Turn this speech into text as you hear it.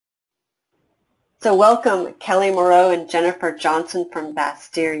So welcome Kelly Morrow and Jennifer Johnson from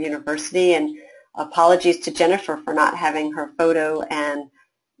Bastyr University, and apologies to Jennifer for not having her photo and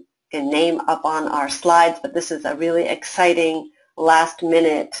name up on our slides, but this is a really exciting last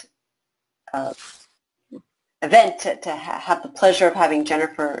minute event to have the pleasure of having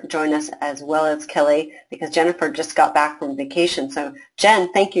Jennifer join us as well as Kelly, because Jennifer just got back from vacation. So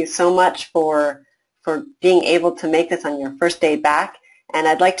Jen, thank you so much for being able to make this on your first day back. And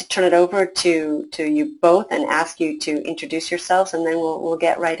I'd like to turn it over to you both and ask you to introduce yourselves, and then we'll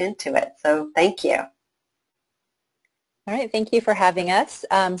get right into it. So thank you. All right, thank you for having us.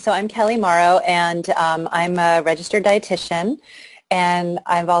 So I'm Kelly Morrow, and I'm a registered dietitian, and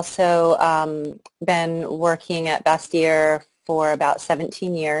I've also been working at Bastyr for about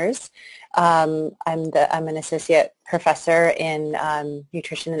 17 years. I'm an associate professor in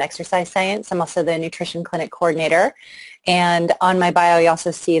nutrition and exercise science. I'm also the nutrition clinic coordinator. And on my bio, you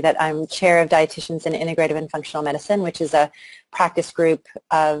also see that I'm chair of Dietitians in Integrative and Functional Medicine, which is a practice group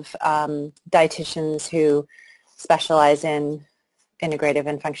of dietitians who specialize in integrative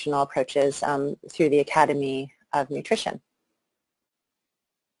and functional approaches through the Academy of Nutrition.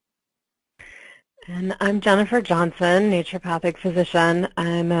 And I'm Jennifer Johnson, naturopathic physician.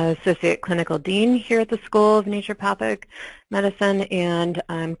 I'm an associate clinical dean here at the School of Naturopathic Medicine, and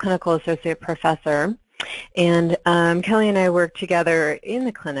I'm clinical associate professor. And Kelly and I work together in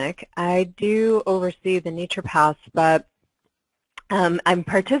the clinic. I do oversee the naturopaths, but I'm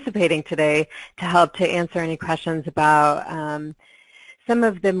participating today to help to answer any questions about some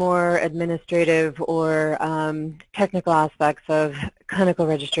of the more administrative or technical aspects of clinical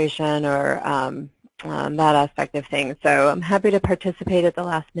registration or that aspect of things. So I'm happy to participate at the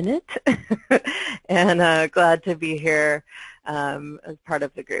last minute and glad to be here as part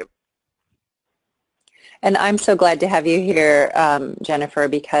of the group. And I'm so glad to have you here, Jennifer,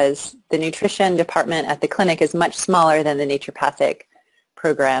 because the nutrition department at the clinic is much smaller than the naturopathic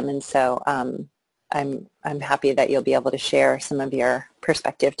program, and so I'm happy that you'll be able to share some of your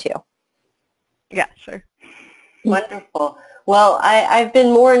perspective too. Yeah, sure. Wonderful. Well, I've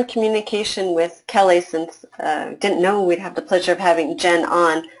been more in communication with Kelly since didn't know we'd have the pleasure of having Jen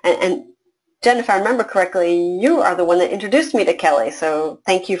on. And Jen, if I remember correctly, you are the one that introduced me to Kelly, so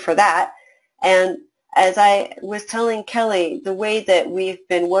thank you for that. And as I was telling Kelly, the way that we've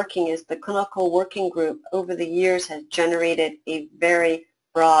been working is the Clinical Working Group over the years has generated a very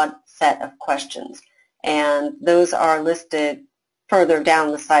broad set of questions. And those are listed further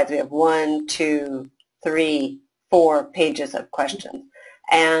down the slides. We have 1, 2, 3, 4 pages of questions.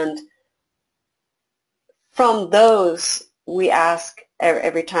 And from those, we ask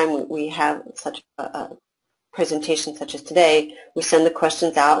every time we have such a presentation such as today, we send the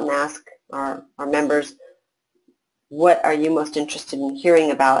questions out and ask our members, what are you most interested in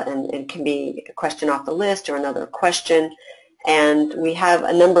hearing about? And it can be a question off the list or another question. And we have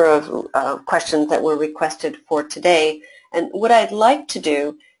a number of questions that were requested for today. And what I'd like to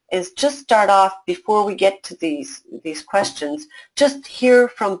do is just start off before we get to these questions, just hear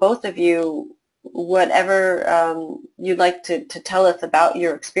from both of you whatever you'd like to tell us about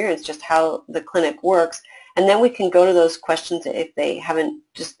your experience, just how the clinic works. And then we can go to those questions if they haven't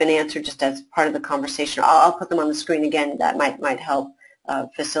just been answered just as part of the conversation. I'll put them on the screen again. That might help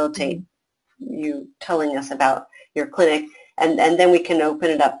facilitate you telling us about your clinic. And then we can open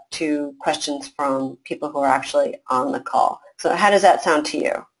it up to questions from people who are actually on the call. So how does that sound to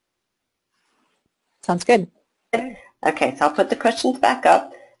you? Sounds good. Okay, so I'll put the questions back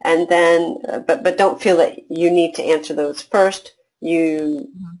up. And then, but don't feel that you need to answer those first. You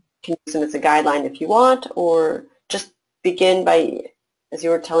can use them as a guideline if you want, or just begin by, as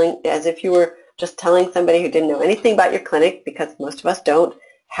if you were just telling somebody who didn't know anything about your clinic, because most of us don't,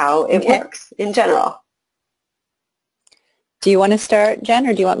 how it works in general. Do you want to start, Jen,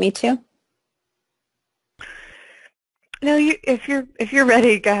 or do you want me to? No, if you're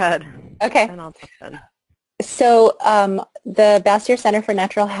ready, go ahead. Okay. And I'll jump in. So the Bastyr Center for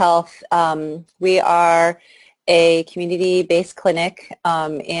Natural Health, we are a community-based clinic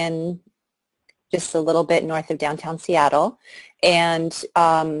in just a little bit north of downtown Seattle. And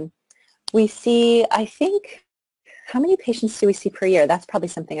we see, I think, how many patients do we see per year? That's probably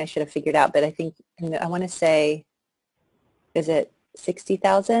something I should have figured out, but I think, I want to say, is it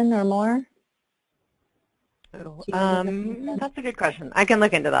 60,000 or more? That's a good question. I can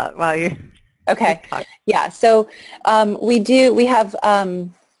look into that while you... Okay. Yeah. So we have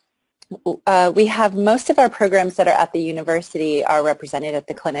most of our programs that are at the university are represented at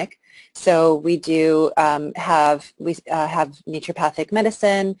the clinic. So we do have naturopathic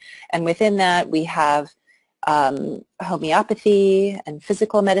medicine, and within that we have homeopathy and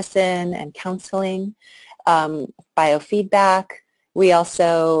physical medicine and counseling, biofeedback. We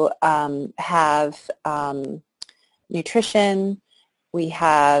also have nutrition. We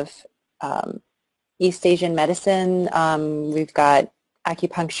have East Asian medicine. We've got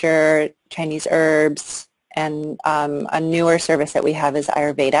acupuncture, Chinese herbs, and a newer service that we have is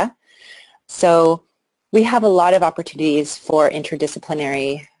Ayurveda. So we have a lot of opportunities for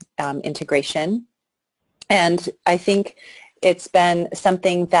interdisciplinary integration. And I think it's been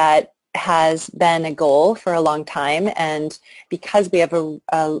something that has been a goal for a long time, and because we have a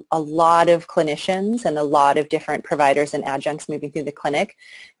lot of clinicians and a lot of different providers and adjuncts moving through the clinic,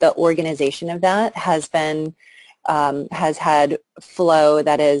 the organization of that has been has had flow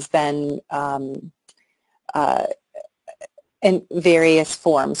that has been in various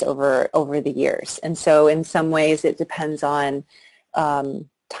forms over the years. And so in some ways it depends on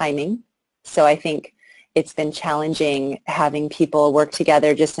timing. So I think it's been challenging having people work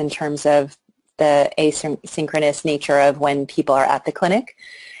together just in terms of the asynchronous nature of when people are at the clinic.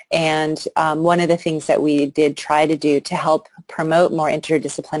 And one of the things that we did try to do to help promote more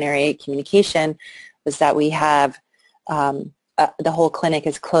interdisciplinary communication was that we have the whole clinic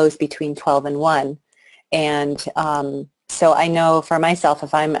is closed between 12 and 1. And so I know for myself,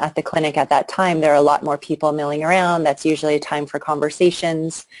 if I'm at the clinic at that time, there are a lot more people milling around. That's usually a time for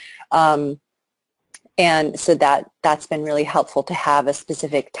conversations. And so that's been really helpful to have a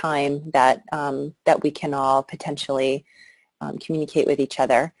specific time that, that we can all potentially communicate with each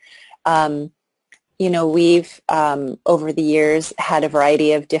other. You know, we've, over the years, had a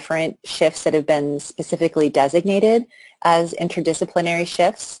variety of different shifts that have been specifically designated as interdisciplinary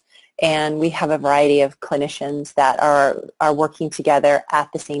shifts. And we have a variety of clinicians that are working together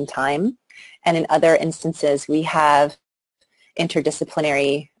at the same time. And in other instances, we have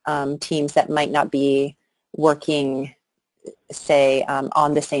interdisciplinary teams that might not be working, say,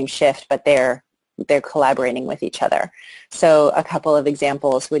 on the same shift, but they're collaborating with each other. So a couple of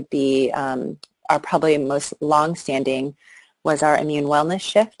examples would be our probably most long-standing was our immune wellness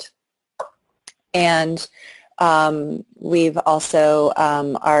shift. And we've also,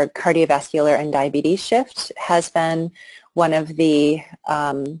 our cardiovascular and diabetes shift has been one of the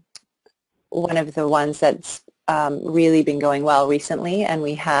ones that's really been going well recently, and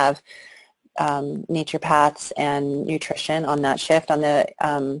we have naturopaths and nutrition on that shift. On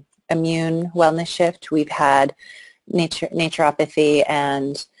the immune wellness shift, we've had naturopathy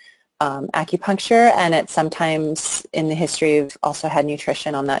and acupuncture, and at sometimes in the history we've also had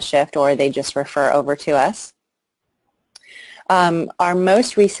nutrition on that shift, or they just refer over to us. Our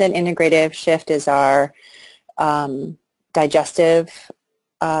most recent integrative shift is our digestive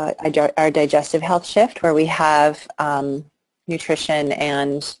health shift, where we have nutrition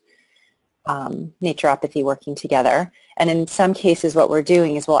and naturopathy working together. And in some cases what we're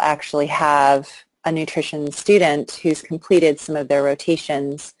doing is we'll actually have a nutrition student who's completed some of their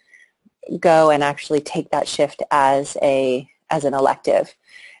rotations go and actually take that shift as an elective.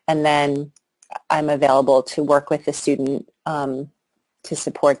 And then I'm available to work with the student to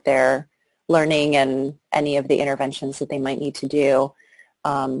support their learning and any of the interventions that they might need to do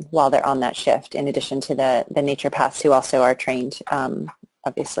while they're on that shift, in addition to the naturopaths who also are trained,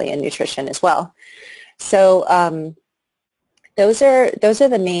 obviously, in nutrition as well. So those are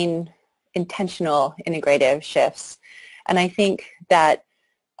the main intentional integrative shifts. And I think that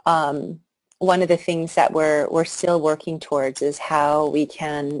one of the things that we're still working towards is how we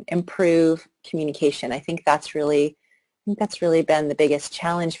can improve communication. I think that's really been the biggest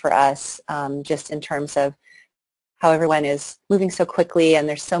challenge for us, just in terms of how everyone is moving so quickly, and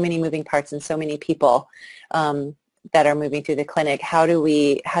there's so many moving parts and so many people that are moving through the clinic. How do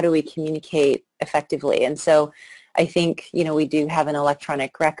we communicate effectively? And so I think, you know, we do have an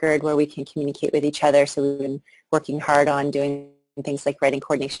electronic record where we can communicate with each other. So we've been working hard on doing things like writing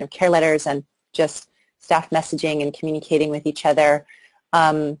coordination of care letters and just staff messaging and communicating with each other.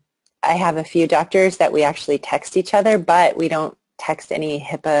 I have a few doctors that we actually text each other, but we don't text any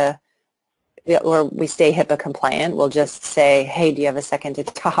HIPAA, or we stay HIPAA compliant. We'll just say, hey, do you have a second to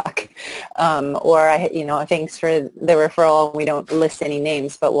talk? Or, you know, thanks for the referral. We don't list any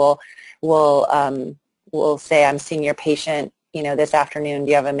names, but we'll say, I'm seeing your patient, you know, this afternoon. Do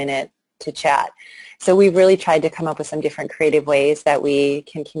you have a minute to chat? So we've really tried to come up with some different creative ways that we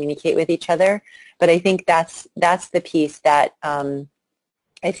can communicate with each other. But I think that's the piece that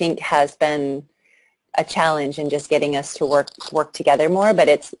I think has been a challenge in just getting us to work together more. But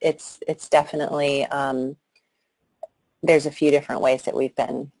it's definitely, there's a few different ways that we've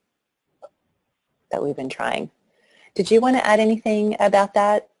been trying. Did you want to add anything about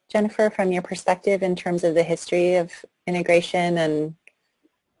that, Jennifer, from your perspective in terms of the history of integration and?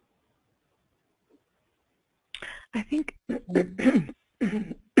 I think,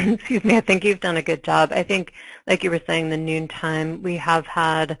 excuse me, I think you've done a good job. I think, like you were saying, the noontime, we have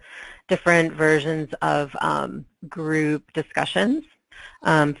had different versions of group discussions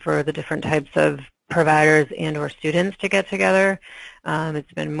for the different types of providers and or students to get together.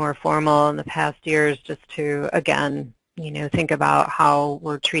 It's been more formal in the past years just to, again, think about how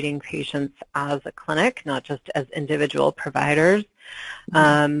we're treating patients as a clinic, not just as individual providers.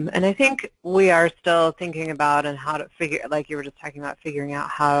 And I think we are still thinking about and how to figure, like you were just talking about, figuring out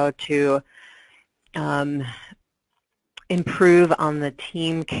how to improve on the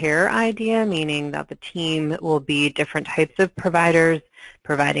team care idea, meaning that the team will be different types of providers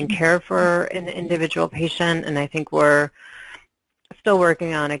providing care for an individual patient. And I think we're still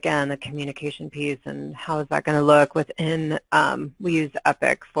working on, again, the communication piece and how is that going to look within, we use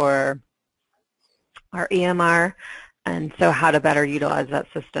Epic for our EMR, and so how to better utilize that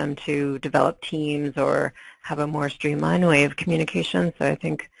system to develop teams or have a more streamlined way of communication. So I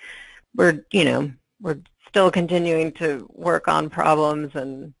think we're still continuing to work on problems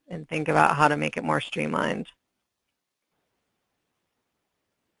and think about how to make it more streamlined.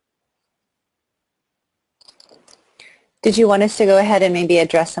 Did you want us to go ahead and maybe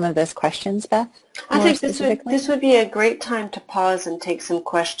address some of those questions, Beth? I think this would be a great time to pause and take some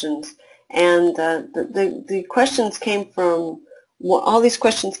questions. And the questions came from, all these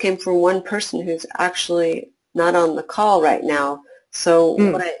questions came from one person who's actually not on the call right now. So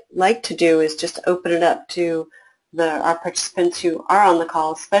what I'd like to do is just open it up to our participants who are on the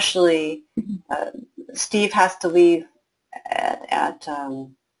call, especially Steve has to leave at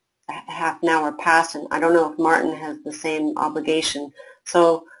half an hour past, and I don't know if Martin has the same obligation.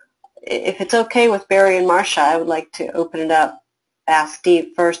 So if it's okay with Barry and Marcia, I would like to open it up, ask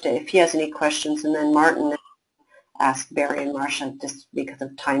Steve first if he has any questions, and then Martin ask Barry and Marcia just because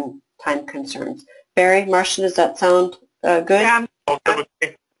of time concerns. Barry, Marcia, does that sound good? Yeah, I'm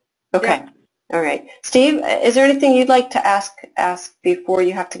okay. Okay. Yeah. All right. Steve, is there anything you'd like to ask before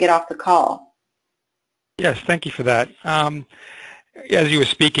you have to get off the call? Yes, thank you for that. As you were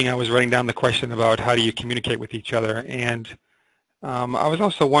speaking, I was writing down the question about how do you communicate with each other, and I was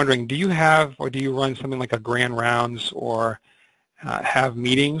also wondering, do you have or do you run something like a grand rounds or have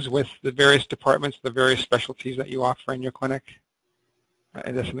meetings with the various departments, the various specialties that you offer in your clinic?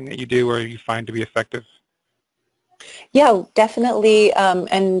 Is that something that you do or you find to be effective? Yeah, definitely,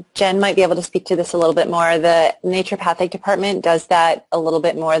 and Jen might be able to speak to this a little bit more. The naturopathic department does that a little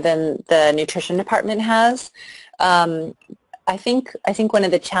bit more than the nutrition department has. I think one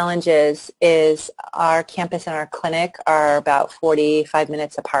of the challenges is our campus and our clinic are about 45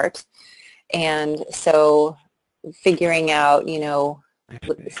 minutes apart, and so figuring out,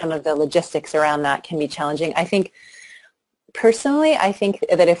 some of the logistics around that can be challenging. Personally, I think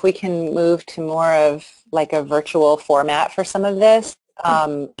that if we can move to more of like a virtual format for some of this,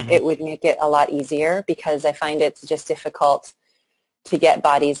 it would make it a lot easier, because I find it's just difficult to get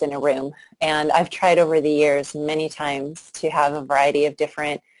bodies in a room. And I've tried over the years many times to have a variety of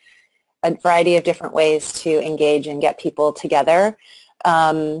different ways to engage and get people together.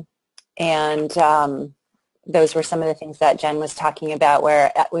 Those were some of the things that Jen was talking about,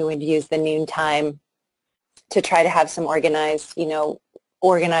 where we would use the noontime to try to have some organized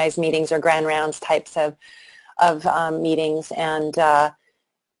meetings or grand rounds types of meetings, and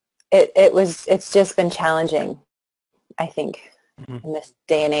it's just been challenging, I think, in this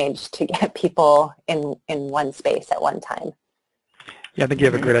day and age to get people in one space at one time. Yeah, I think you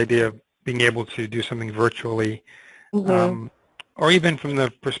have a great idea of being able to do something virtually, or even from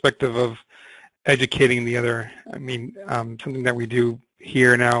the perspective of educating the other. I mean, something that we do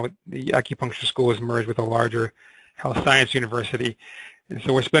here now, the acupuncture school is merged with a larger health science university, and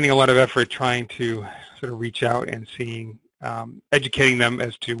so we're spending a lot of effort trying to sort of reach out and educating them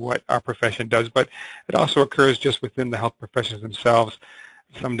as to what our profession does, but it also occurs just within the health professions themselves.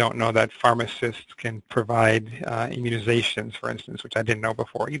 Some don't know that pharmacists can provide immunizations, for instance, which I didn't know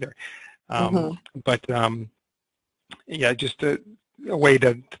before either. But yeah, just a way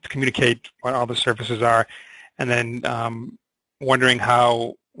to communicate what all the services are, and then wondering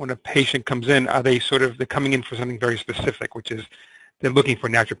how, when a patient comes in, they're coming in for something very specific, which is they're looking for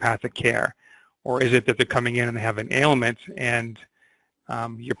naturopathic care, or is it that they're coming in and they have an ailment and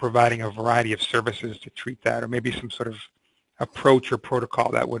you're providing a variety of services to treat that, or maybe some sort of approach or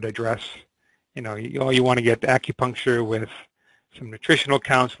protocol that would address, you want to get acupuncture with some nutritional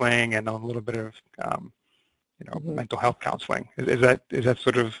counseling and a little bit of mental health counseling. Is that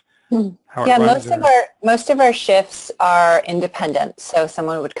sort of how it runs? Most of most of our shifts are independent. So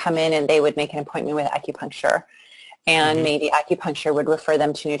someone would come in and they would make an appointment with acupuncture, and maybe acupuncture would refer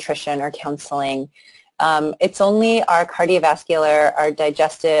them to nutrition or counseling. It's only our cardiovascular, our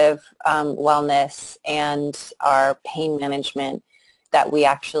digestive wellness, and our pain management that we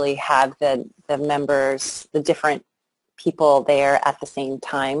actually have the members, the different people there at the same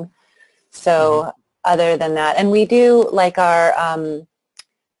time. So other than that, and we do like our,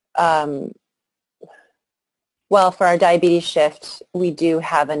 well, for our diabetes shift, we do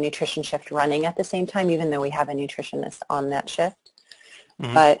have a nutrition shift running at the same time, even though we have a nutritionist on that shift.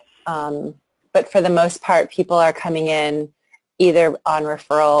 But for the most part, people are coming in either on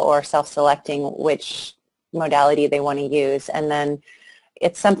referral or self-selecting which modality they want to use. And then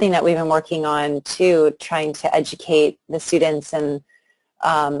it's something that we've been working on too, trying to educate the students and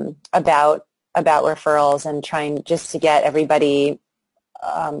about referrals, and trying just to get everybody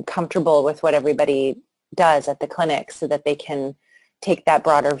comfortable with what everybody does at the clinic so that they can take that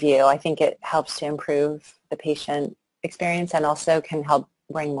broader view. I think it helps to improve the patient experience and also can help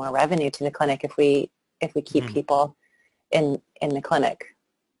bring more revenue to the clinic if we keep people in the clinic.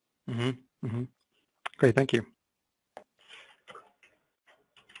 Great, thank you.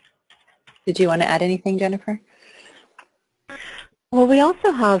 Did you want to add anything, Jennifer? Well, we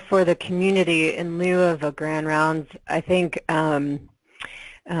also have for the community, in lieu of a grand rounds, I think, is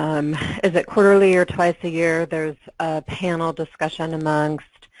it quarterly or twice a year, there's a panel discussion amongst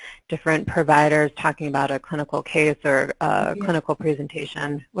different providers talking about a clinical case or a clinical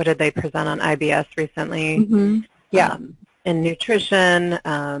presentation. What did they present on IBS recently? In nutrition,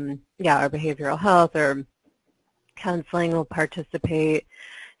 or behavioral health or counseling will participate.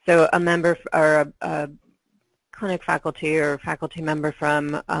 So a member or a clinic faculty or faculty member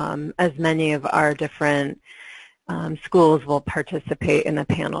from as many of our different schools will participate in the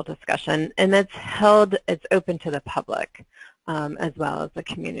panel discussion. And it's open to the public as well as the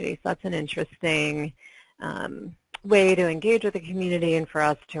community. So that's an interesting way to engage with the community and for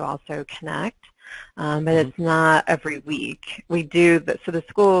us to also connect. But it's not every week. We do, so the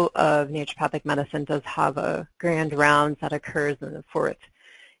School of Naturopathic Medicine does have a grand rounds that occurs in the 4th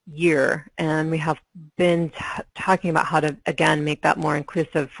year, and we have been talking about how to, again, make that more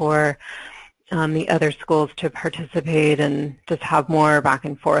inclusive for the other schools to participate and just have more back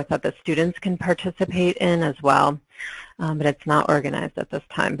and forth that the students can participate in as well. But it's not organized at this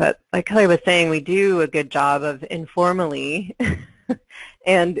time. But like Kelly was saying, we do a good job of informally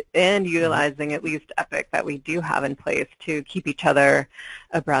and utilizing at least EPIC that we do have in place to keep each other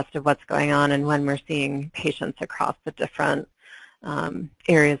abreast of what's going on. And when we're seeing patients across the different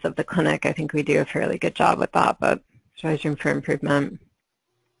areas of the clinic, I think we do a fairly good job with that, but there's always room for improvement.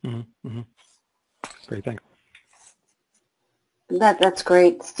 Great, thanks. That's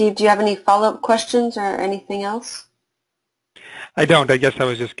great. Steve, do you have any follow-up questions or anything else? I don't. I guess I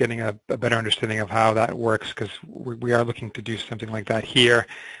was just getting a better understanding of how that works, because we are looking to do something like that here,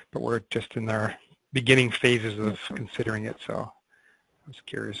 but we're just in our beginning phases of considering it, so I was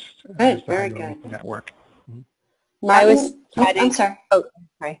curious as to how you're making that work. Martin? I was chatting. I'm sorry. Oh,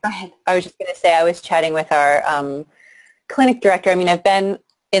 sorry. Go ahead. I was just going to say I was chatting with our clinic director. I mean, I've been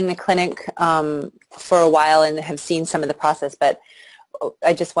in the clinic for a while and have seen some of the process, but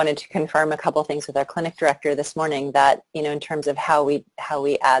I just wanted to confirm a couple things with our clinic director this morning that, you know, in terms of how we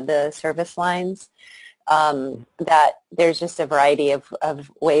add the service lines, that there's just a variety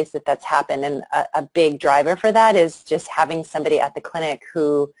of ways that's happened. And a big driver for that is just having somebody at the clinic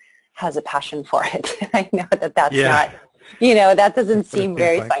who has a passion for it. I know that's not, you know, that doesn't seem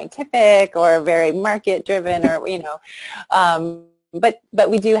very scientific or very market driven or, you know, but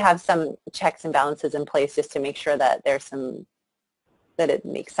we do have some checks and balances in place just to make sure that there's that it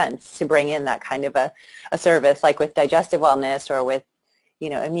makes sense to bring in that kind of a service, like with digestive wellness or with, you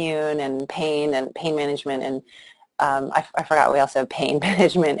know, immune and pain management. And I forgot we also have pain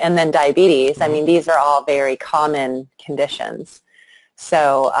management and then diabetes. I mean, these are all very common conditions.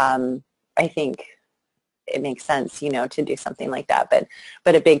 So I think it makes sense, you know, to do something like that.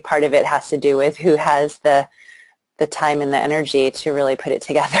 But a big part of it has to do with who has the time and the energy to really put it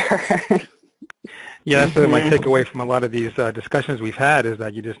together. Yeah, that's my takeaway from a lot of these discussions we've had is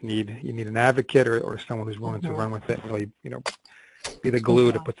that you need an advocate or someone who's willing to run with it and really, you know, be the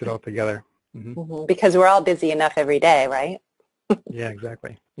glue that puts it all together. Because we're all busy enough every day, right? Yeah,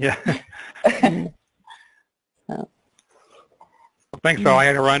 exactly. Yeah. So. Thanks, all. I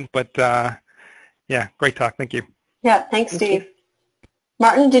had to run, but yeah, great talk. Thank you. Yeah, thanks, Steve.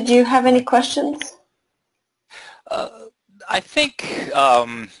 Martin, did you have any questions? I think,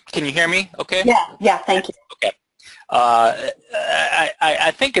 can you hear me okay? Yeah, thank you. Okay.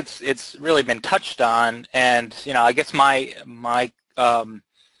 I think it's really been touched on, and I guess my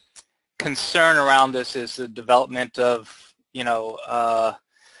concern around this is the development of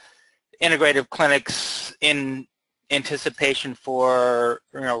integrative clinics in anticipation for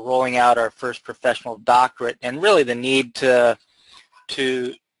rolling out our first professional doctorate, and really the need to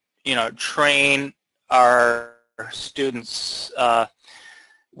train our students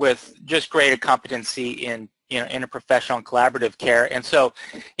with just greater competency in interprofessional and collaborative care. And so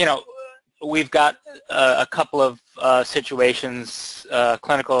we've got a couple of situations,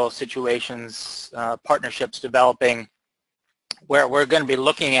 clinical situations, partnerships developing where we're going to be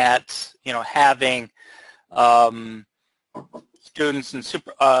looking at having students and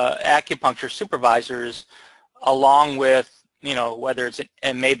acupuncture supervisors, along with whether it's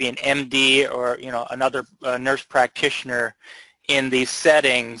maybe an MD or another nurse practitioner in these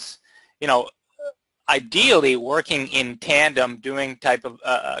settings, ideally working in tandem, doing kind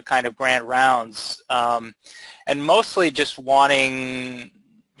of grand rounds, and mostly just wanting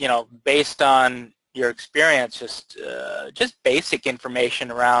based on your experience, just basic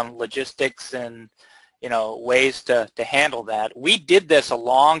information around logistics and ways to handle that. We did this a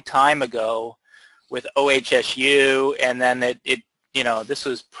long time ago with OHSU, and then this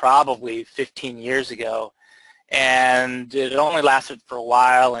was probably 15 years ago, and it only lasted for a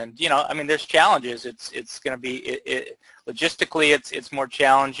while. And I mean, there's challenges. It's going to be logistically, it's more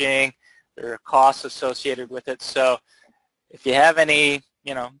challenging. There are costs associated with it. So if you have any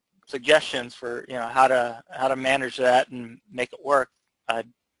suggestions for how to manage that and make it work, I'd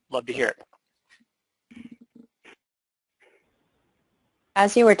love to hear it.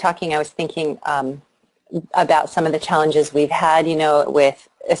 As you were talking, I was thinking about some of the challenges we've had,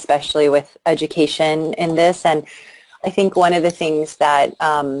 especially with education in this. And I think one of the things that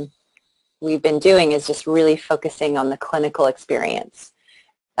we've been doing is just really focusing on the clinical experience.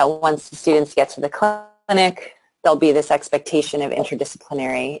 That once the students get to the clinic, there'll be this expectation of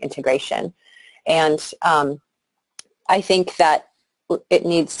interdisciplinary integration. And I think that it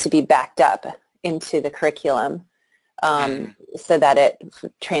needs to be backed up into the curriculum so that it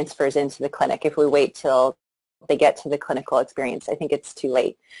transfers into the clinic. If we wait till they get to the clinical experience, I think it's too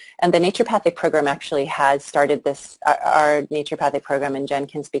late. And the naturopathic program actually has started this, our naturopathic program, and Jen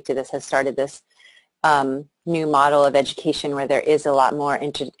can speak to this, has started this new model of education where there is a lot more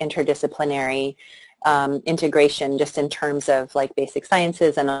interdisciplinary integration, just in terms of like basic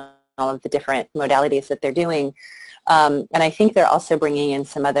sciences and all of the different modalities that they're doing. And I think they're also bringing in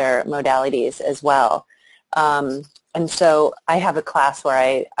some other modalities as well. And so I have a class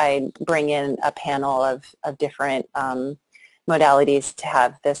where I bring in a panel of different modalities to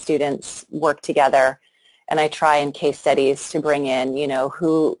have the students work together, and I try in case studies to bring in,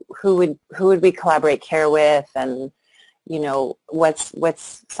 who would we collaborate care with, and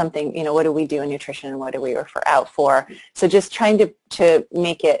what's something, what do we do in nutrition and what do we refer out for. So just trying to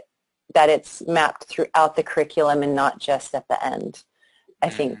make it that it's mapped throughout the curriculum and not just at the end, I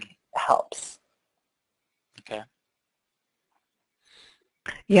think helps. Okay.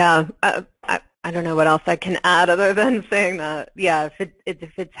 Yeah, I don't know what else I can add other than saying that, yeah,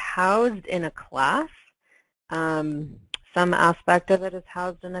 if it's housed in a class, some aspect of it is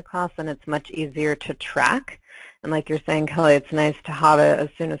housed in a class, and it's much easier to track. And like you're saying, Kelly, it's nice to have it as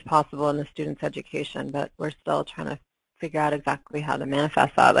soon as possible in the student's education, but we're still trying to figure out exactly how to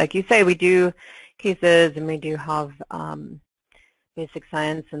manifest that. Like you say, we do cases and we do have basic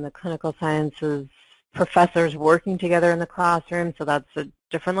science and the clinical sciences professors working together in the classroom, so that's a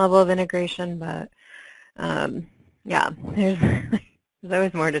different level of integration, but yeah, there's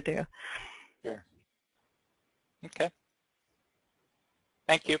always more to do. Sure. Okay.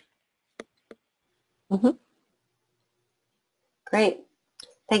 Thank you. Great.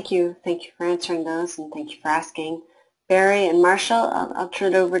 Thank you. Thank you for answering those, and thank you for asking. Barry and Marshall, I'll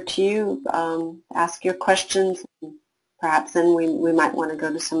turn it over to you. Ask your questions. Perhaps then we might want to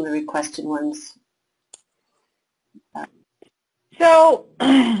go to some of the requested ones. So,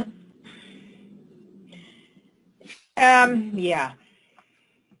 yeah.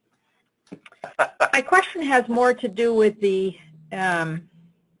 My question has more to do with the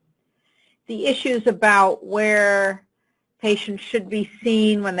issues about where patients should be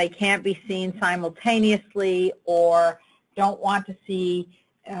seen when they can't be seen simultaneously, or don't want to see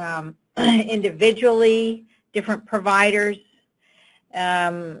individually different providers,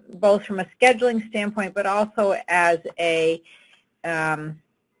 both from a scheduling standpoint, but also as a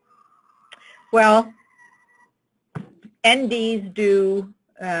well, NDs do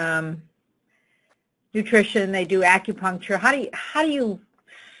nutrition, they do acupuncture. How do you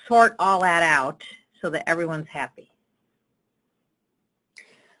sort all that out so that everyone's happy?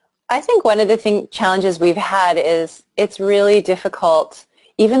 I think one of the challenges we've had is it's really difficult,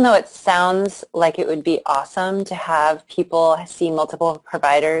 even though it sounds like it would be awesome to have people see multiple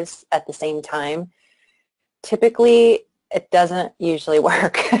providers at the same time. Typically, it doesn't usually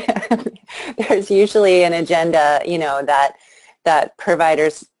work. There's usually an agenda, you know, that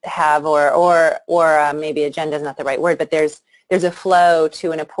providers have, or maybe agenda is not the right word, but there's a flow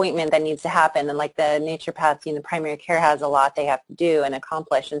to an appointment that needs to happen, and like the naturopath in the primary care has a lot they have to do and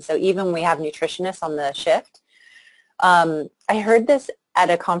accomplish, and so even when we have nutritionists on the shift, I heard this at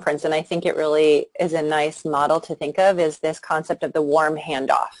a conference, and I think it really is a nice model to think of, is this concept of the warm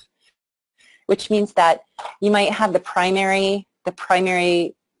handoff, which means that you might have the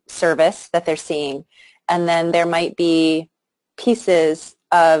primary service that they're seeing, and then there might be pieces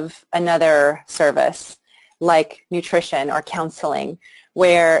of another service like nutrition or counseling,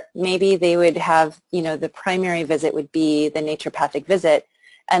 where maybe they would have, you know, the primary visit would be the naturopathic visit,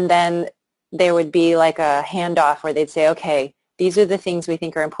 and then there would be like a handoff where they'd say, okay, these are the things we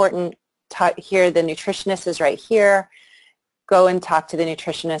think are important. Here, the nutritionist is right here. Go and talk to the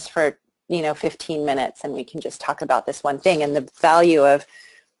nutritionist for, you know, 15 minutes, and we can just talk about this one thing. And the value of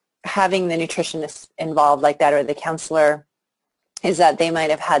having the nutritionist involved like that, or the counselor, is that they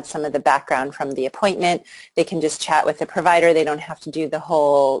might have had some of the background from the appointment. They can just chat with the provider. They don't have to do the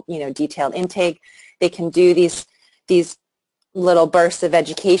whole, you know, detailed intake. They can do these little bursts of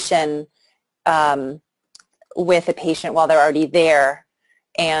education with a patient while they're already there.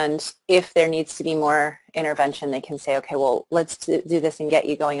 And if there needs to be more intervention, they can say, okay, well, let's do this and get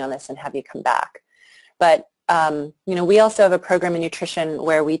you going on this and have you come back. But you know, we also have a program in nutrition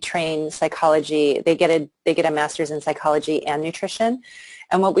where we train psychology. They get a master's in psychology and nutrition.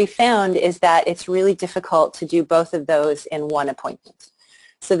 And what we found is that it's really difficult to do both of those in one appointment.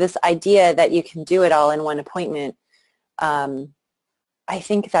 So this idea that you can do it all in one appointment, I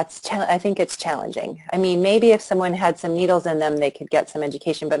think it's challenging. I mean, maybe if someone had some needles in them, they could get some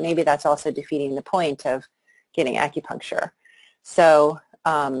education, but maybe that's also defeating the point of getting acupuncture. So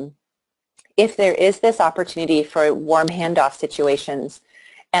if there is this opportunity for warm handoff situations,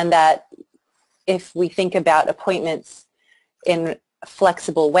 and that if we think about appointments in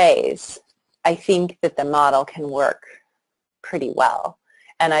flexible ways, I think that the model can work pretty well.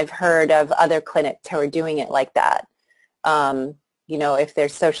 And I've heard of other clinics who are doing it like that. You know, if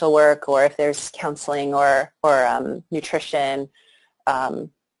there's social work, or if there's counseling, or nutrition,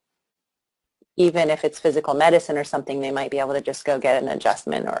 even if it's physical medicine or something, they might be able to just go get an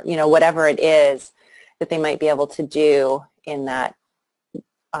adjustment, or, you know, whatever it is that they might be able to do in that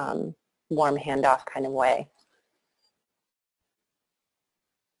warm handoff kind of way.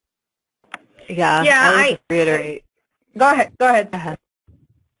 Yeah, I would just reiterate. Go ahead. Go ahead.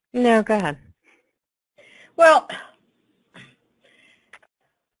 No, go ahead. Well,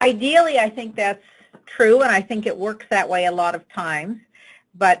 ideally, I think that's true, and I think it works that way a lot of times,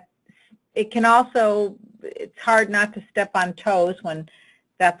 but it can also, it's hard not to step on toes when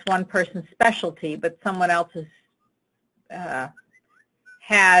that's one person's specialty, but someone else's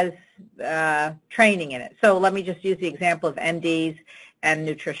has training in it. So let me just use the example of NDs and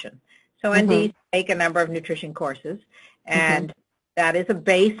nutrition. So NDs take a number of nutrition courses, and that is a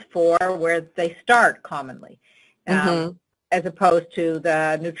base for where they start commonly, as opposed to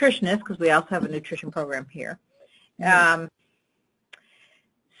the nutritionist, because we also have a nutrition program here.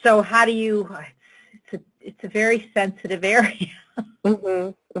 So how do you, it's a very sensitive area.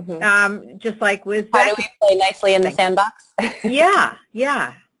 Just like with how do we play nicely in the sandbox? Yeah.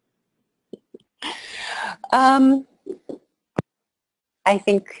 I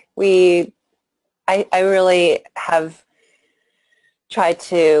think I really have tried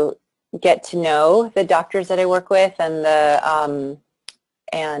to get to know the doctors that I work with, and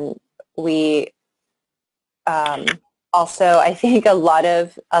we also, I think a lot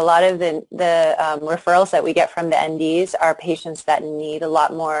of the referrals that we get from the NDs are patients that need a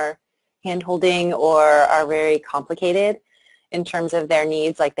lot more hand-holding, or are very complicated in terms of their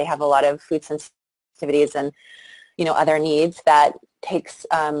needs. Like they have a lot of food sensitivities and, you know, other needs that takes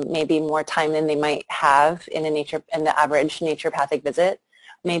maybe more time than they might have in the average naturopathic visit.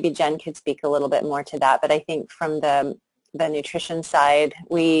 Maybe Jen could speak a little bit more to that, but I think from the nutrition side,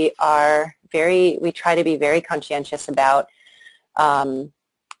 we try to be very conscientious about our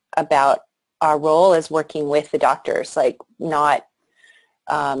role as working with the doctors, like not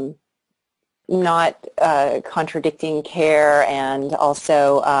contradicting care, and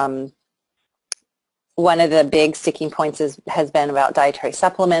also one of the big sticking points has been about dietary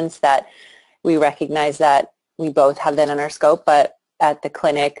supplements, that we recognize that we both have that in our scope, but at the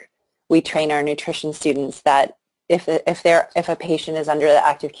clinic we train our nutrition students that if a patient is under the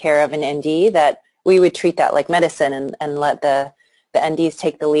active care of an ND, that we would treat that like medicine and let the NDs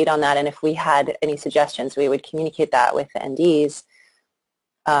take the lead on that. And if we had any suggestions, we would communicate that with the NDs.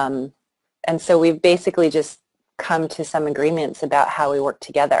 And so we've basically just come to some agreements about how we work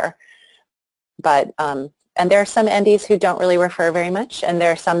together. But and there are some NDs who don't really refer very much, and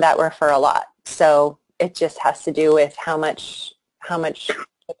there are some that refer a lot. So it just has to do with how much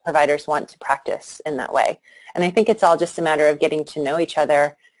the providers want to practice in that way. And I think it's all just a matter of getting to know each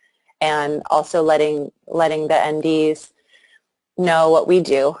other, and also letting the NDs know what we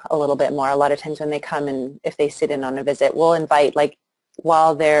do a little bit more. A lot of times when they come and if they sit in on a visit, we'll invite, like,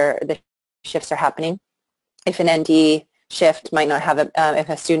 while the shifts are happening, if an ND shift might not have if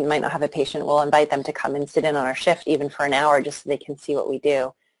a student might not have a patient, we'll invite them to come and sit in on our shift even for an hour, just so they can see what we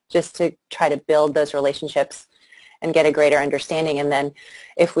do, just to try to build those relationships and get a greater understanding. And then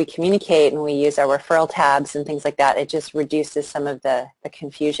if we communicate and we use our referral tabs and things like that, it just reduces some of the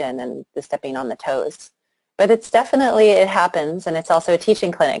confusion and the stepping on the toes. But it's definitely, it happens, and it's also a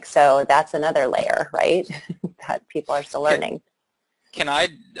teaching clinic, so that's another layer, right, that people are still learning. Can I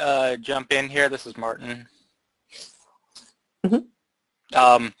jump in here? This is Martin.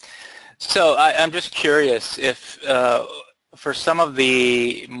 Mm-hmm. So I'm just curious if for some of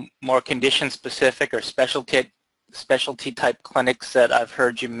the more condition-specific or specialty type clinics that I've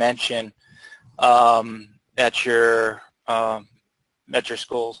heard you mention at your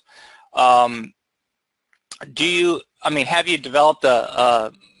schools, have you developed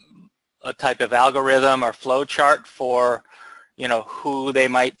a type of algorithm or flow chart for, who they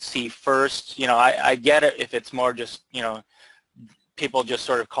might see first? I get it if it's more just, people just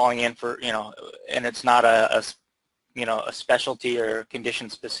sort of calling in for, and it's not a specialty or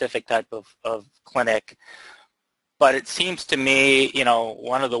condition-specific type of clinic. But it seems to me,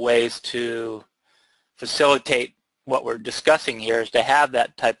 one of the ways to facilitate what we're discussing here is to have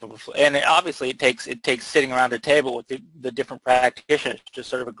that type of, and obviously it takes sitting around a table with the different practitioners to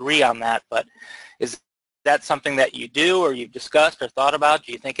sort of agree on that. But is that something that you do, or you've discussed or thought about?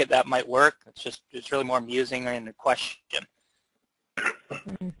 Do you think that might work? It's really more musing and a question.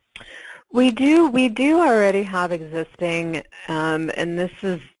 We do already have existing, and this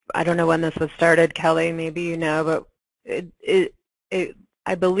is, I don't know when this was started, Kelly, maybe you know, but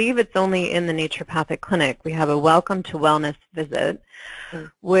I believe it's only in the naturopathic clinic. We have a Welcome to Wellness visit,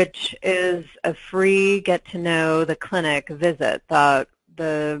 which is a free get to know the clinic visit. The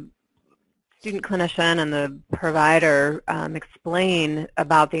student clinician and the provider explain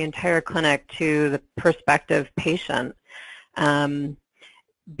about the entire clinic to the prospective patient.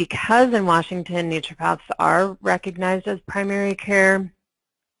 Because in Washington, naturopaths are recognized as primary care,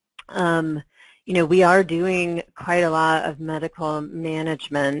 we are doing quite a lot of medical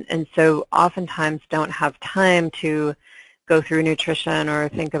management, and so oftentimes don't have time to go through nutrition or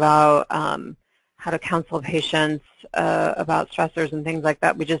think about how to counsel patients about stressors and things like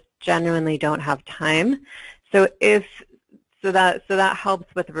that. We just genuinely don't have time. So that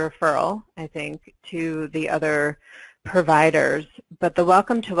helps with referral, I think, to the other providers. But the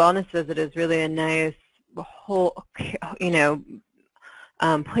Welcome to Wellness visit is really a nice whole,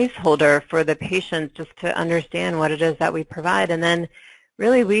 placeholder for the patients just to understand what it is that we provide. And then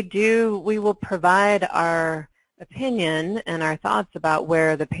really we will provide our opinion and our thoughts about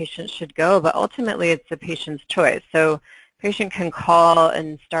where the patient should go, but ultimately it's the patient's choice. So patient can call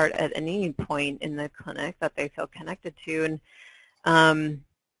and start at any point in the clinic that they feel connected to. And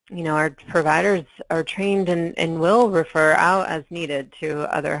our providers are trained and will refer out as needed to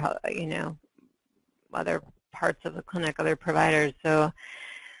other, other parts of the clinic, other providers. So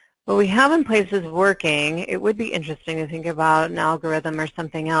what we have in place is working. It would be interesting to think about an algorithm or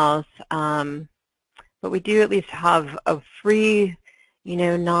something else, but we do at least have a free,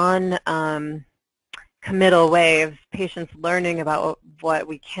 non-committal way of patients learning about what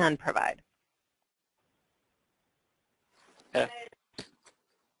we can provide. Yeah.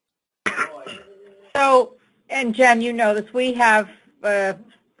 So, and Jen, you know this, we have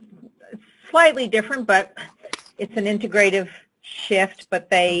slightly different, but it's an integrative shift, but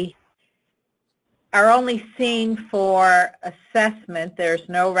they are only seen for assessment. There's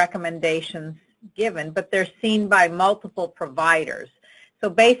no recommendations given, but they're seen by multiple providers. So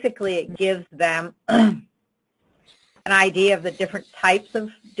basically it gives them an idea of the different types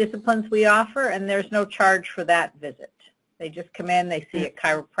of disciplines we offer, and there's no charge for that visit. They just come in, they see a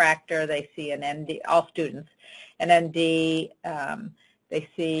chiropractor, they see an ND, all students, an ND, they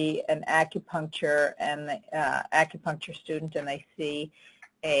see an acupuncture and acupuncture student, and they see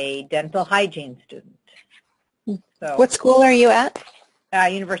a dental hygiene student. So, what school are you at?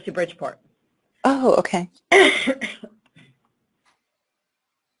 University of Bridgeport. Oh, okay.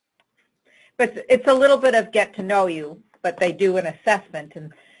 But it's a little bit of get to know you, but they do an assessment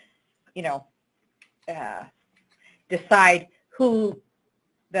and, you know, decide who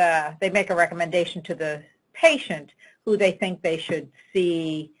they make a recommendation to the patient who they think they should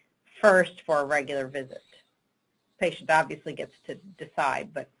see first for a regular visit. Patient obviously gets to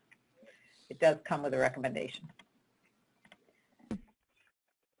decide, but it does come with a recommendation.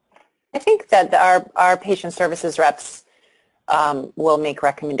 I think that our patient services reps will make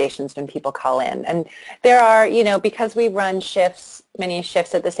recommendations when people call in. And there are, you know, because we run shifts, many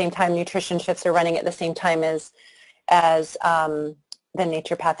shifts at the same time, nutrition shifts are running at the same time as the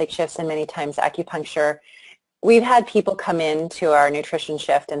naturopathic shifts and many times acupuncture. We've had people come in to our nutrition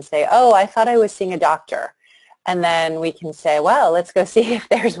shift and say, oh, I thought I was seeing a doctor. And then we can say, well, let's go see if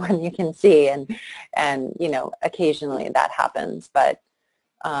there's one you can see. And you know, occasionally that happens. But,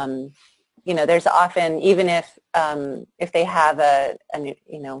 you know, there's often, even if they have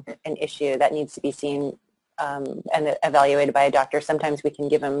you know, an issue that needs to be seen and evaluated by a doctor, sometimes we can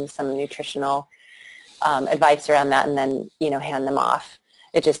give them some nutritional advice around that and then, you know, hand them off.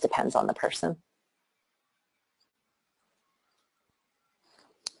 It just depends on the person.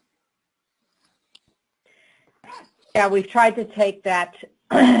 Yeah, we've tried to take that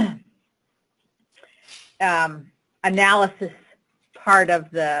analysis part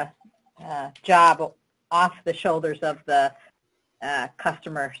of the job off the shoulders of the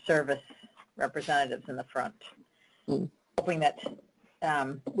customer service representatives in the front, hoping that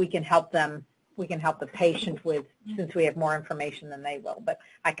we can help them. We can help the patient with, since we have more information than they will. But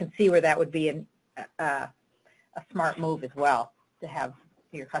I can see where that would be a smart move as well, to have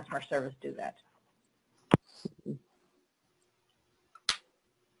your customer service do that.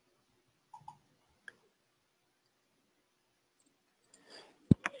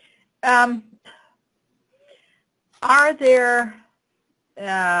 Are there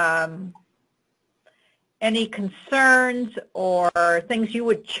any concerns or things you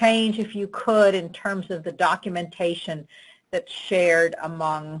would change if you could in terms of the documentation that's shared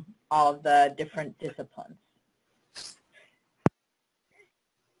among all of the different disciplines?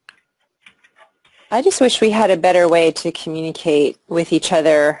 I just wish we had a better way to communicate with each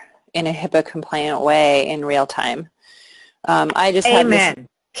other in a HIPAA compliant way in real time. I just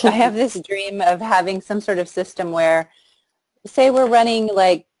have this dream of having some sort of system where, say we're running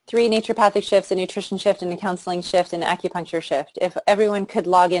like 3 naturopathic shifts, a nutrition shift, and a counseling shift, and an acupuncture shift. If everyone could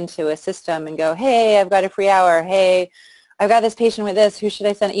log into a system and go, hey, I've got a free hour. Hey, I've got this patient with this. Who should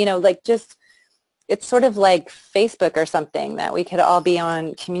I send? You know, like just, it's sort of like Facebook or something that we could all be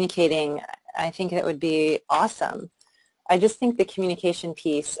on communicating. I think it would be awesome. I just think the communication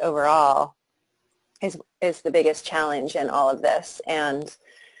piece overall is the biggest challenge in all of this. And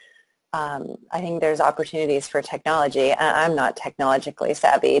I think there's opportunities for technology. I'm not technologically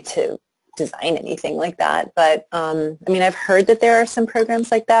savvy to design anything like that, but I mean, I've heard that there are some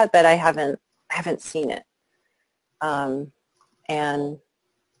programs like that, but I haven't seen it. And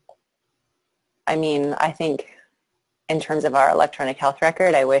I mean, I think in terms of our electronic health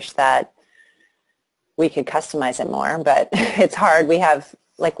record, I wish that we could customize it more, but it's hard. We have,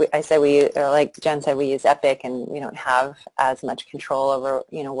 like like Jen said, we use Epic, and we don't have as much control over,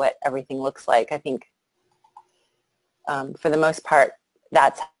 you know, what everything looks like. I think for the most part,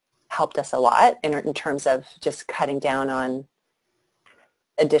 that's helped us a lot in terms of just cutting down on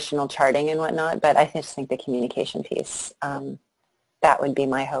additional charting and whatnot. But I just think the communication piece, that would be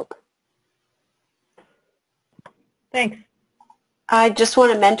my hope. Thanks. I just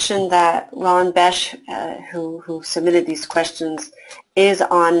want to mention that Ron Besh, who submitted these questions, is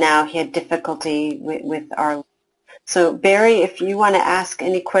on now. He had difficulty with our... So Barry, if you want to ask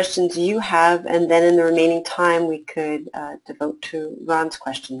any questions you have, and then in the remaining time we could devote to Ron's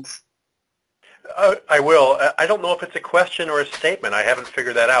questions. I will. I don't know if it's a question or a statement. I haven't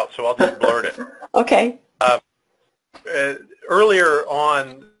figured that out, so I'll just blurt it. Okay. Earlier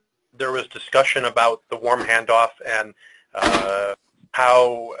on, there was discussion about the warm handoff and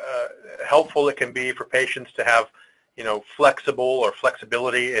how helpful it can be for patients to have, you know,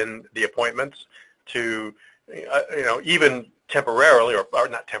 flexibility in the appointments to, you know, even temporarily, or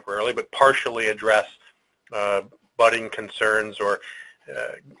not temporarily, but partially address budding concerns, or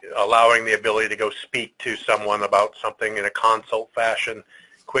allowing the ability to go speak to someone about something in a consult fashion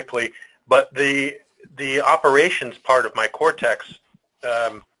quickly. But the operations part of my cortex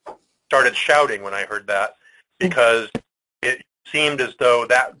started shouting when I heard that, because it seemed as though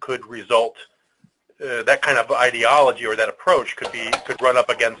that could result, that kind of ideology or that approach could run up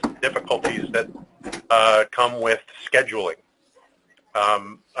against difficulties that come with scheduling.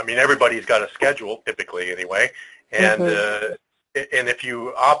 I mean, everybody's got a schedule, typically anyway, and and if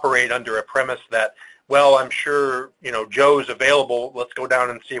you operate under a premise that, well, I'm sure, you know, Joe's available, let's go down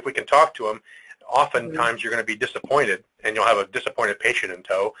and see if we can talk to him, oftentimes you're going to be disappointed, and you'll have a disappointed patient in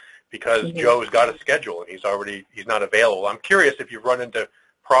tow because Joe's got a schedule and he's not available. I'm curious if you've run into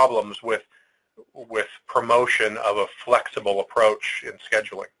problems with promotion of a flexible approach in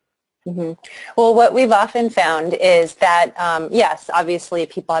scheduling. Well, what we've often found is that, yes, obviously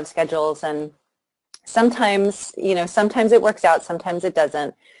people have schedules, and sometimes, you know, sometimes it works out, sometimes it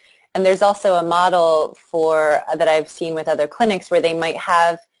doesn't. And there's also a model that I've seen with other clinics where they might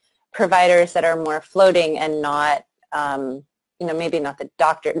have providers that are more floating and not, you know, maybe not the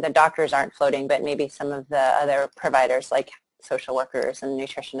doctors aren't floating, but maybe some of the other providers like social workers and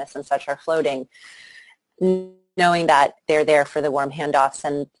nutritionists and such are floating, knowing that they're there for the warm handoffs,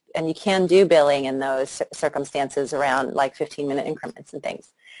 and you can do billing in those circumstances around like 15-minute increments and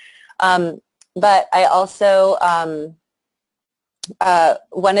things. But I also,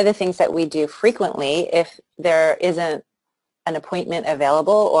 one of the things that we do frequently, if there isn't an appointment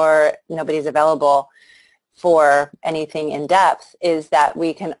available or nobody's available for anything in depth, is that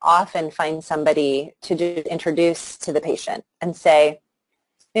we can often find somebody to introduce to the patient and say,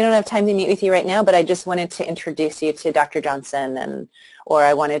 we don't have time to meet with you right now, but I just wanted to introduce you to Dr. Johnson, or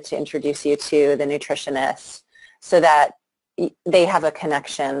I wanted to introduce you to the nutritionist, so that they have a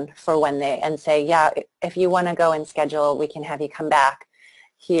connection for when and say, yeah, if you want to go and schedule, we can have you come back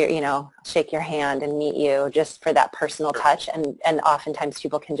here, you know, shake your hand and meet you, just for that personal touch. And oftentimes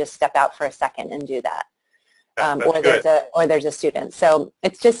people can just step out for a second and do that. Or there's a student. So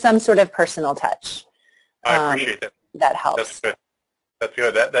it's just some sort of personal touch. I appreciate that. That helps. That's good. That's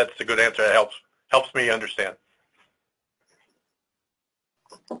good. That's a good answer. That helps me understand.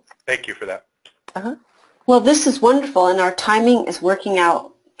 Thank you for that. Well, this is wonderful, and our timing is working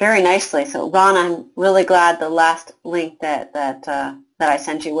out very nicely. So, Ron, I'm really glad the last link that I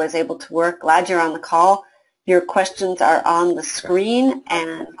sent you was able to work. Glad you're on the call. Your questions are on the screen,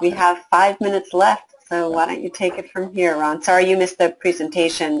 and we have 5 minutes left. So why don't you take it from here, Ron? Sorry you missed the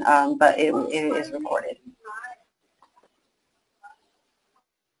presentation, but it is recorded.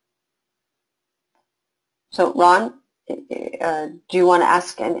 So, Ron, do you want to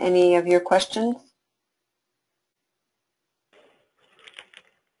ask any of your questions?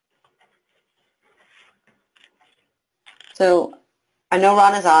 So, I know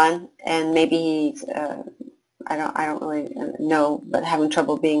Ron is on, and maybe he's I don't really know, but having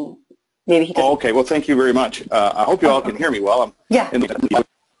trouble being. Maybe he doesn't. Oh, okay. Well, thank you very much. I hope you all can hear me well.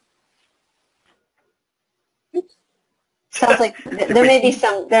 Sounds like there may be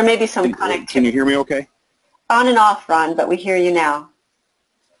some connectivity. Can you hear me okay? On and off, Ron, but we hear you now.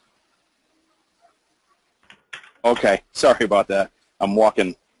 Okay. Sorry about that. I'm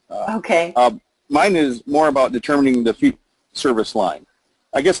walking. Okay. Mine is more about determining the fee service line.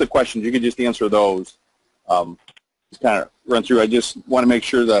 I guess the questions, you could just answer those. Just kind of run through. I just want to make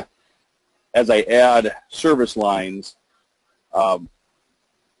sure that as I add service lines, what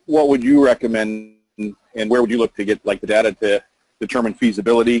would you recommend, and where would you look to get like the data to determine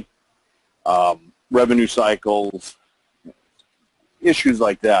feasibility, revenue cycles, issues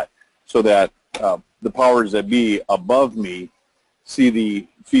like that, so that the powers that be above me see the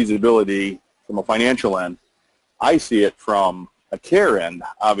feasibility from a financial end. I see it from a care end,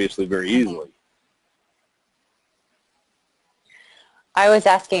 obviously, very easily. I was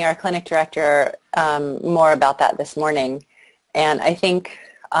asking our clinic director more about that this morning, and I think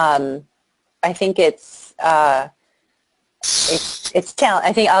it's I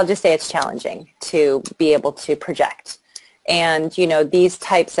think I'll just say it's challenging to be able to project. And you know, these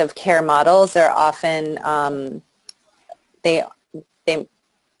types of care models are often they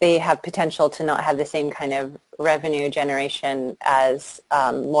have potential to not have the same kind of revenue generation as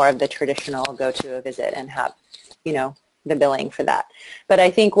more of the traditional go to a visit and have, you know, the billing for that. But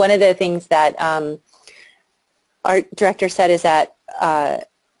I think one of the things that our director said is that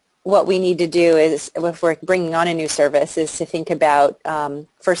what we need to do is, if we're bringing on a new service, is to think about,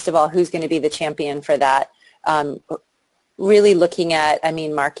 first of all, who's going to be the champion for that. Really looking at, I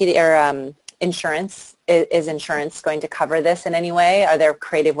mean, market or insurance. Is insurance going to cover this in any way? Are there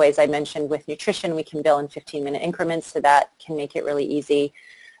creative ways? I mentioned with nutrition, we can bill in 15-minute increments, so that can make it really easy.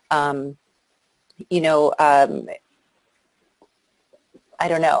 You know, I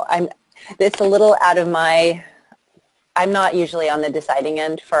don't know. It's a little out of my. I'm not usually on the deciding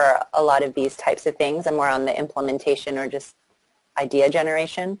end for a lot of these types of things. I'm more on the implementation or just idea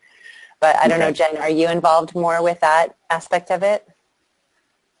generation. But I don't know, Jen, are you involved more with that aspect of it?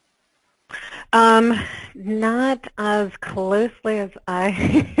 Not as closely as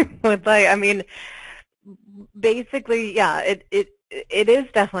I would like. I mean, basically, yeah, it is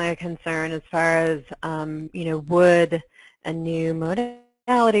definitely a concern as far as, would a new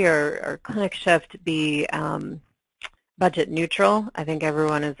modality or clinic shift be budget neutral? I think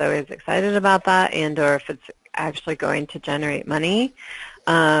everyone is always excited about that, and or if it's actually going to generate money.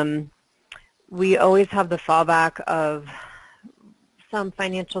 We always have the fallback of some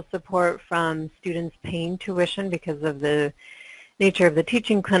financial support from students paying tuition because of the nature of the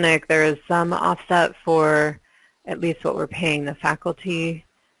teaching clinic. There is some offset for at least what we're paying the faculty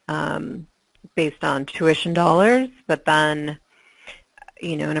based on tuition dollars, but then,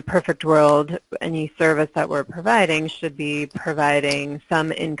 in a perfect world, any service that we're providing should be providing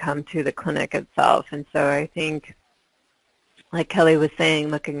some income to the clinic itself. And so I think, like Kelly was saying,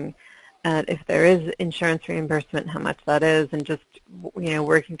 looking at if there is insurance reimbursement, how much that is, and just,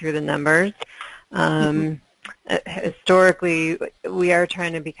 working through the numbers. Historically, we are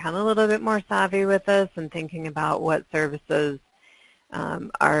trying to become a little bit more savvy with this and thinking about what services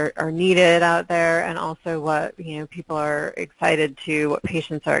are needed out there, and also what people are excited to, what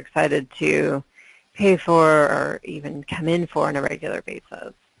patients are excited to pay for or even come in for on a regular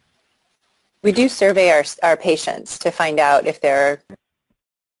basis. We do survey our patients to find out if they're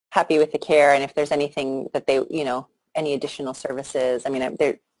happy with the care and if there's anything that they, any additional services. I mean,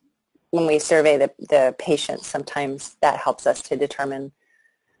 when we survey the patients, sometimes that helps us to determine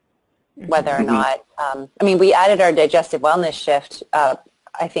whether or not, we added our digestive wellness shift,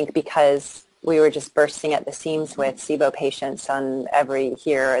 I think because we were just bursting at the seams with SIBO patients on every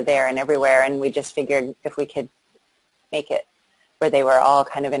here or there and everywhere, and we just figured if we could make it where they were all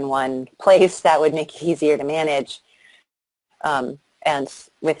kind of in one place, that would make it easier to manage. And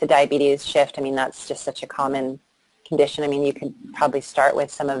with the diabetes shift, that's just such a common condition. You could probably start with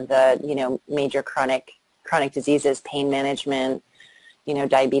some of the, major chronic diseases, pain management,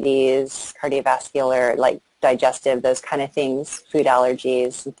 diabetes, cardiovascular, like digestive, those kind of things, food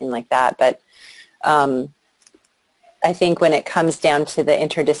allergies, something like that. But I think when it comes down to the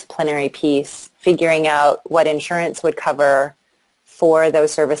interdisciplinary piece, figuring out what insurance would cover for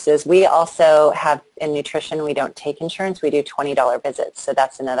those services. We also have, in nutrition, we don't take insurance. We do $20 visits. So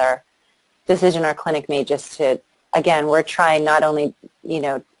that's another decision our clinic made, just to, again, we're trying not only,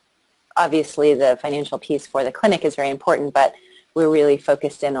 obviously the financial piece for the clinic is very important, but we're really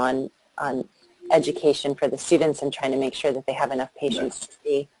focused in on education for the students and trying to make sure that they have enough patients to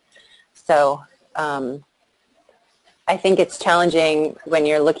see. So I think it's challenging when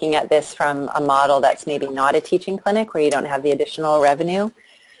you're looking at this from a model that's maybe not a teaching clinic where you don't have the additional revenue,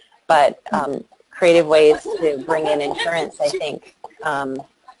 but creative ways to bring in insurance, I think,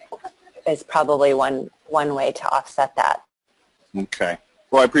 is probably one way to offset that. Okay.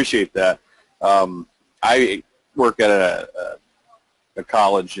 Well, I appreciate that. I work at a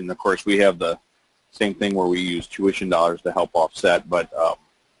college, and of course we have the same thing where we use tuition dollars to help offset, but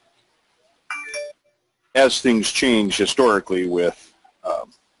as things change historically with...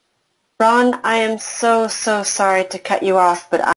 Ron, I am so sorry to cut you off, but